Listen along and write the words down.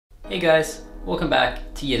Hey guys, welcome back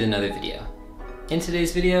to yet another video. In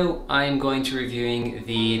today's video, I am going to be reviewing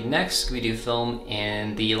the next Scooby Doo film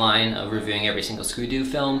in the line of reviewing every single Scooby Doo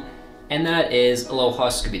film, and that is Aloha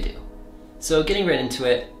Scooby Doo. So getting right into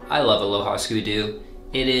it, I love Aloha Scooby Doo.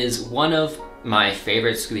 It is one of my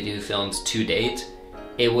favorite Scooby Doo films to date.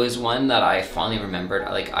 It was one that I fondly remembered.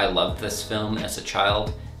 I loved this film as a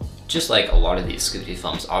child, just like a lot of these Scooby Doo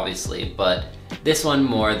films obviously, but this one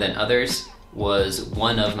more than others was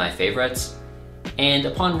one of my favorites, and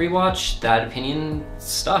upon rewatch, that opinion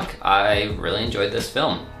stuck. I really enjoyed this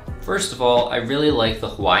film. First of all, I really like the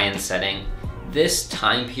Hawaiian setting. This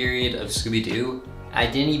time period of Scooby-Doo, I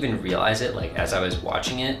didn't even realize it as I was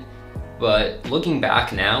watching it, but looking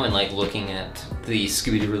back now and looking at the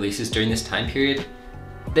Scooby-Doo releases during this time period,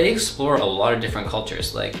 they explore a lot of different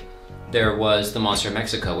cultures. There was the Monster of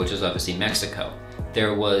Mexico, which is obviously Mexico.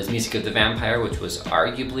 There was Music of the Vampire, which was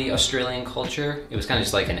arguably Australian culture. It was kind of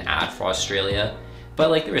just an ad for Australia,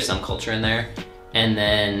 but there was some culture in there. And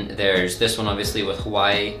then there's this one obviously with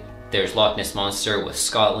Hawaii. There's Loch Ness Monster with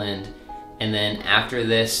Scotland. And then after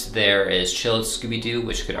this, there is Chill at Scooby-Doo,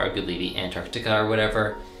 which could arguably be Antarctica or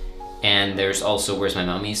whatever. And there's also Where's My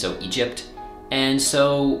Mummy, so Egypt. And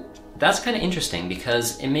so that's kind of interesting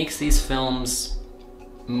because it makes these films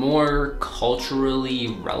more culturally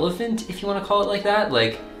relevant, if you want to call it like that.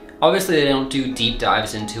 Obviously they don't do deep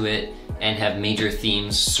dives into it and have major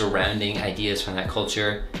themes surrounding ideas from that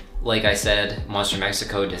culture. Like I said, Monster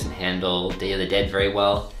Mexico doesn't handle Day of the Dead very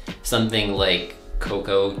well. Something like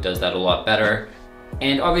Coco does that a lot better.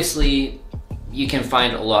 And obviously you can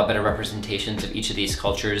find a lot better representations of each of these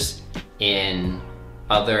cultures in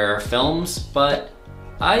other films, but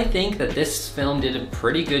I think that this film did a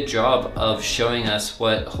pretty good job of showing us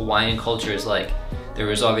what Hawaiian culture is like. There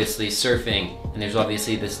was obviously surfing, and there's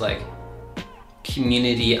obviously this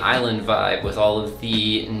community island vibe with all of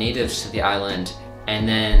the natives to the island, and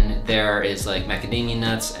then there is macadamia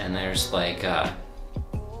nuts, and there's that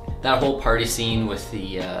whole party scene with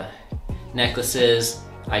the necklaces.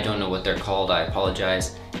 I don't know what they're called, I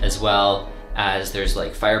apologize. As well as there's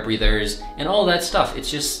fire breathers and all that stuff.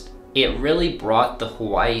 It really brought the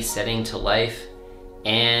Hawaii setting to life,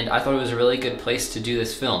 and I thought it was a really good place to do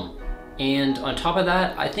this film. And on top of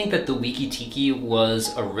that, I think that the Wiki Tiki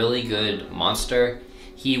was a really good monster.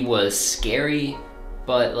 He was scary,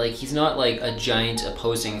 but he's not a giant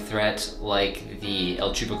opposing threat like the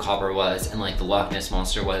El Chupacabra was and the Loch Ness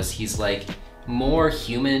Monster was. He's more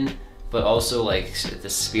human, but also the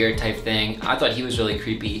spirit type thing. I thought he was really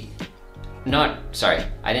creepy.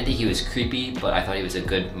 I didn't think he was creepy, but I thought he was a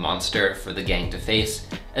good monster for the gang to face.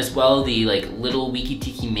 As well, the little Wiki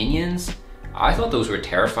Tiki minions, I thought those were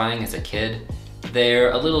terrifying as a kid. They're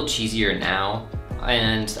a little cheesier now,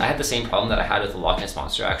 and I had the same problem that I had with the Loch Ness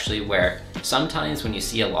Monster actually, where sometimes when you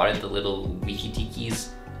see a lot of the little Wiki Tikis,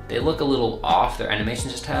 they look a little off their animation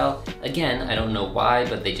style. Again, I don't know why,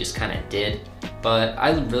 but they just kind of did. But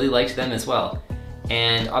I really liked them as well.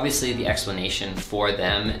 And obviously the explanation for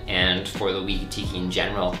them and for the Wiki Tiki in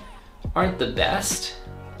general aren't the best,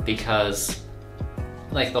 because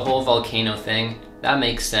the whole volcano thing, that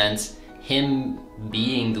makes sense. Him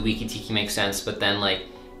being the Wiki Tiki makes sense, but then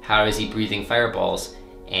how is he breathing fireballs?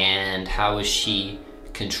 And how is she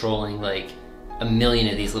controlling a million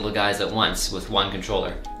of these little guys at once with one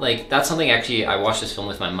controller? That's something actually, I watched this film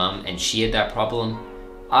with my mom and she had that problem.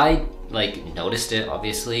 I noticed it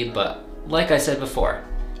obviously, but like I said before,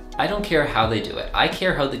 I don't care how they do it. I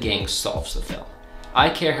care how the gang solves the film.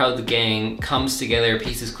 I care how the gang comes together,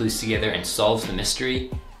 pieces clues together, and solves the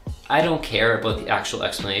mystery. I don't care about the actual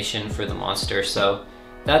explanation for the monster, so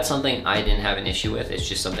that's something I didn't have an issue with. It's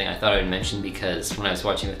just something I thought I would mention because when I was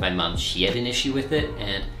watching with my mom, she had an issue with it,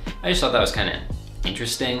 and I just thought that was kind of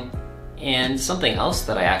interesting. And something else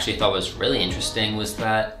that I actually thought was really interesting was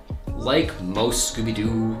that, like most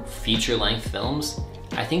Scooby-Doo feature-length films,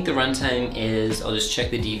 I think the runtime is, I'll just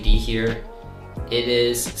check the DVD here, it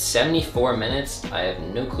is 74 minutes. I have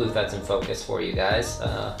no clue if that's in focus for you guys.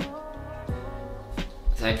 I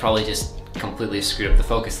probably just completely screwed up the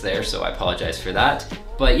focus there, so I apologize for that.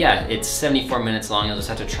 But yeah, it's 74 minutes long. You'll just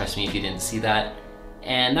have to trust me if you didn't see that.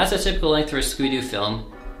 And that's a typical length for a Scooby-Doo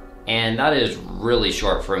film, and that is really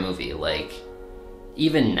short for a movie.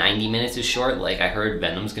 Even 90 minutes is short. I heard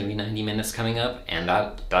Venom's gonna be 90 minutes coming up, and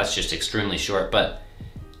that's just extremely short. But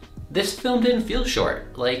this film didn't feel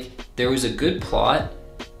short. There was a good plot,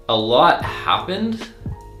 a lot happened,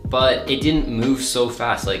 but it didn't move so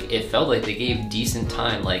fast. It felt like they gave decent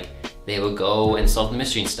time. They would go and solve the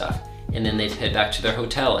mystery and stuff, and then they'd head back to their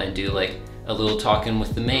hotel and do a little talking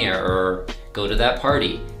with the mayor or go to that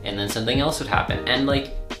party, and then something else would happen. And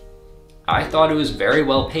I thought it was very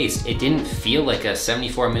well paced. It didn't feel like a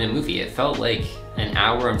 74-minute movie. It felt like an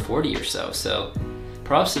hour and 40 or so. So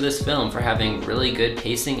props to this film for having really good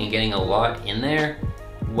pacing and getting a lot in there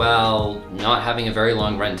while not having a very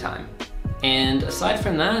long runtime. And aside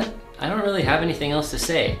from that, I don't really have anything else to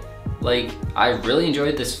say. Like, I really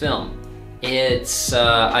enjoyed this film. It's,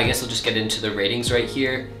 I guess I'll just get into the ratings right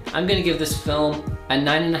here. I'm gonna give this film a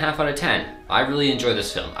 9.5 out of 10. I really enjoy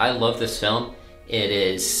this film. I love this film. It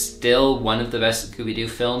is still one of the best Scooby Doo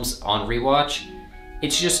films on rewatch.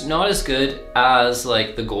 It's just not as good as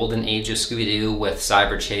like the golden age of Scooby Doo with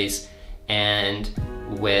Cyber Chase and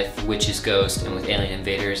with Witch's Ghost and with Alien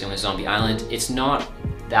Invaders and with Zombie Island. It's not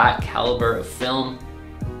that caliber of film,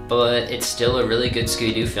 but it's still a really good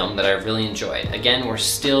Scooby Doo film that I really enjoyed. Again, we're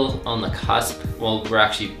still on the cusp, well, we're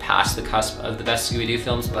actually past the cusp of the best Scooby Doo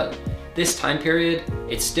films, but this time period,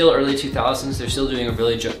 it's still early 2000s, they're still doing a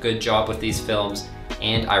really good job with these films,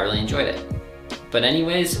 and I really enjoyed it. But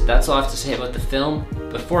anyways, that's all I have to say about the film.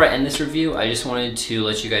 Before I end this review, I just wanted to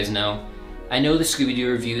let you guys know, I know the Scooby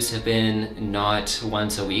Doo reviews have been not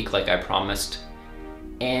once a week like I promised,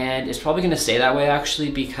 and it's probably gonna stay that way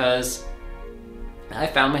actually, because I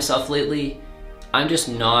found myself lately, I'm just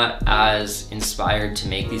not as inspired to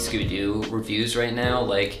make these Scooby Doo reviews right now.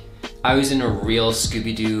 Like, I was in a real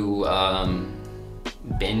Scooby Doo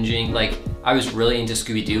binging, like I was really into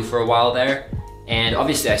Scooby Doo for a while there, and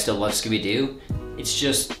obviously I still love Scooby Doo. It's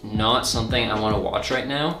just not something I want to watch right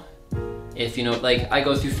now. If you know, like, I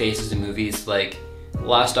go through phases of movies. Like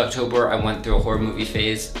last October I went through a horror movie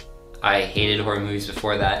phase. I hated horror movies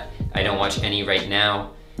before that. I don't watch any right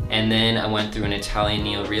now. And then I went through an Italian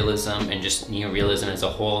neorealism and just neorealism as a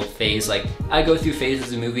whole phase. Like, I go through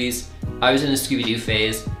phases of movies. I was in a Scooby Doo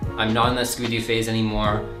phase. I'm not in that Scooby Doo phase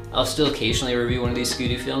anymore. I'll still occasionally review one of these Scooby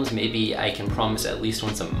Doo films. Maybe I can promise at least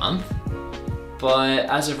once a month. But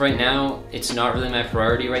as of right now, it's not really my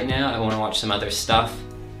priority right now. I want to watch some other stuff.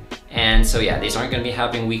 And so yeah, these aren't going to be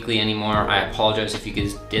happening weekly anymore. I apologize if you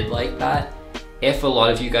guys did like that. If a lot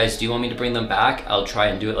of you guys do want me to bring them back, I'll try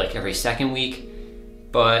and do it like every second week.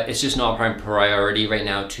 But it's just not my priority right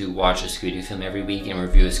now to watch a Scooby Doo film every week and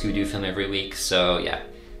review a Scooby Doo film every week. So yeah,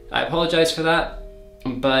 I apologize for that.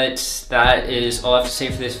 But that is all I have to say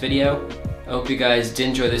for this video. I hope you guys did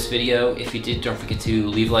enjoy this video. If you did, don't forget to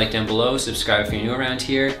leave a like down below, subscribe if you're new around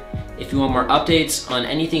here. If you want more updates on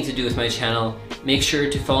anything to do with my channel, make sure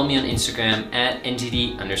to follow me on Instagram at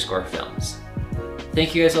ntd_films.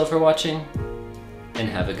 Thank you guys all for watching, and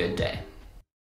have a good day.